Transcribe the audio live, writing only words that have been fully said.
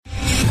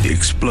The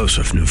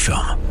explosive new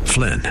film,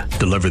 Flynn,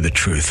 Deliver the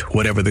Truth,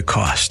 Whatever the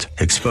Cost,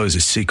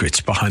 exposes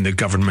secrets behind the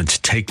government's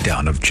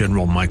takedown of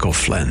General Michael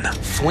Flynn.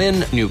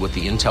 Flynn knew what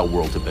the intel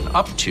world had been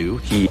up to.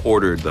 He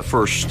ordered the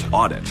first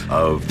audit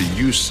of the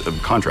use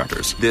of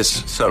contractors.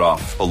 This set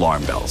off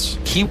alarm bells.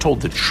 He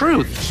told the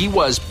truth. He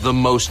was the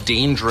most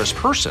dangerous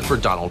person for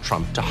Donald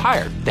Trump to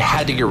hire. They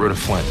had to get rid of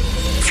Flynn.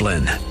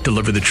 Flynn,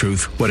 Deliver the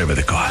Truth, Whatever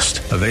the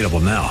Cost. Available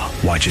now.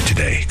 Watch it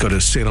today. Go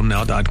to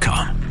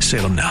salemnow.com.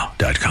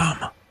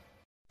 salemnow.com.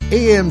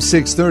 AM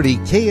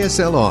 630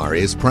 KSLR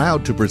is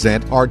proud to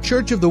present our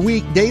Church of the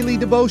Week Daily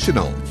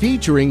Devotional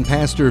featuring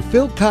Pastor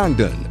Phil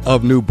Congdon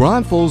of New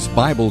Braunfels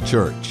Bible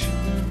Church.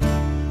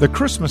 The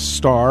Christmas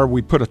star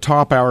we put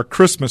atop our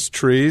Christmas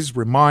trees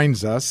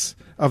reminds us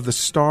of the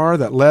star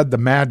that led the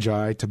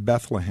Magi to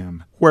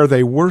Bethlehem, where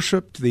they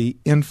worshiped the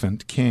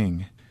infant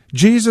king.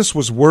 Jesus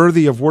was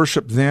worthy of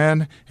worship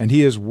then, and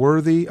he is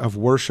worthy of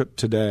worship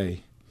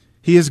today.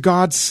 He is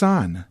God's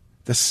Son,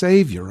 the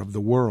Savior of the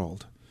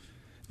world.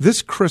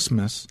 This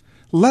Christmas,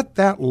 let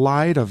that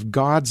light of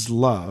God's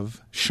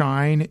love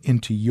shine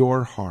into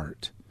your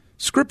heart.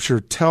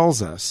 Scripture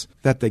tells us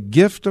that the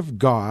gift of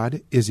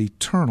God is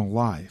eternal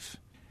life.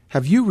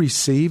 Have you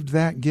received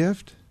that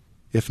gift?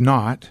 If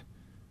not,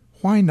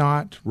 why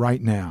not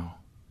right now?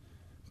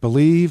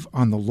 Believe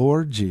on the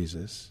Lord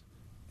Jesus,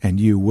 and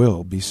you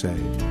will be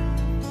saved.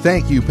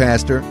 Thank you,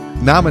 Pastor.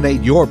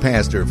 Nominate your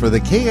pastor for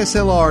the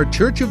KSLR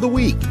Church of the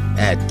Week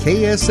at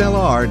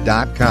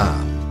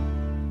kslr.com.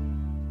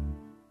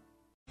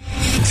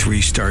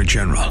 Three-star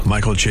General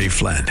Michael J.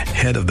 Flynn,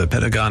 head of the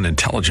Pentagon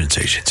Intelligence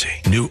Agency,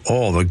 knew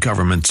all the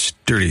government's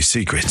dirty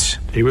secrets.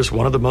 He was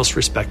one of the most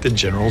respected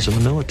generals in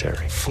the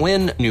military.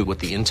 Flynn knew what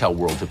the intel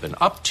world had been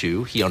up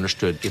to. He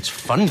understood its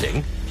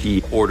funding.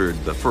 He ordered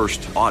the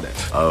first audit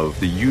of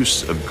the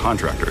use of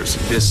contractors.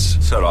 This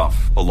set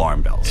off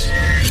alarm bells.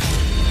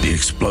 The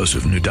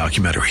explosive new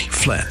documentary,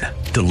 Flynn,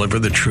 Deliver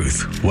the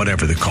Truth,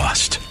 Whatever the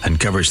Cost,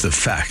 uncovers the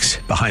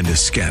facts behind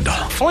this scandal.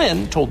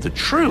 Flynn told the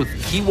truth.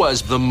 He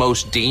was the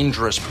most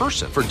dangerous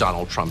person for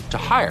Donald Trump to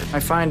hire. I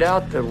find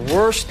out the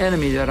worst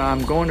enemy that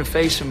I'm going to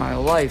face in my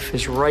life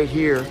is right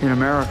here in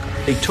America.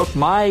 They took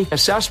my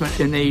assessment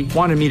and they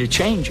wanted me to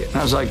change it. And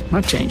I was like, I'm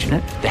not changing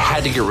it. They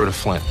had to get rid of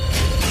Flynn.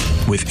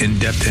 With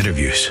in-depth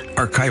interviews,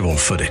 archival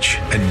footage,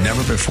 and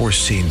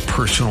never-before-seen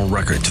personal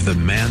records of the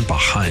man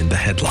behind the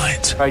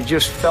headlines. I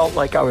just felt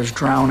like I was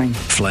drowning.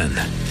 Flynn,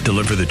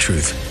 Deliver the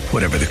Truth,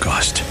 Whatever the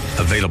Cost.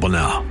 Available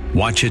now.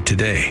 Watch it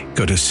today.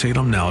 Go to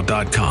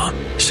salemnow.com.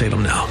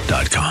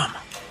 salemnow.com.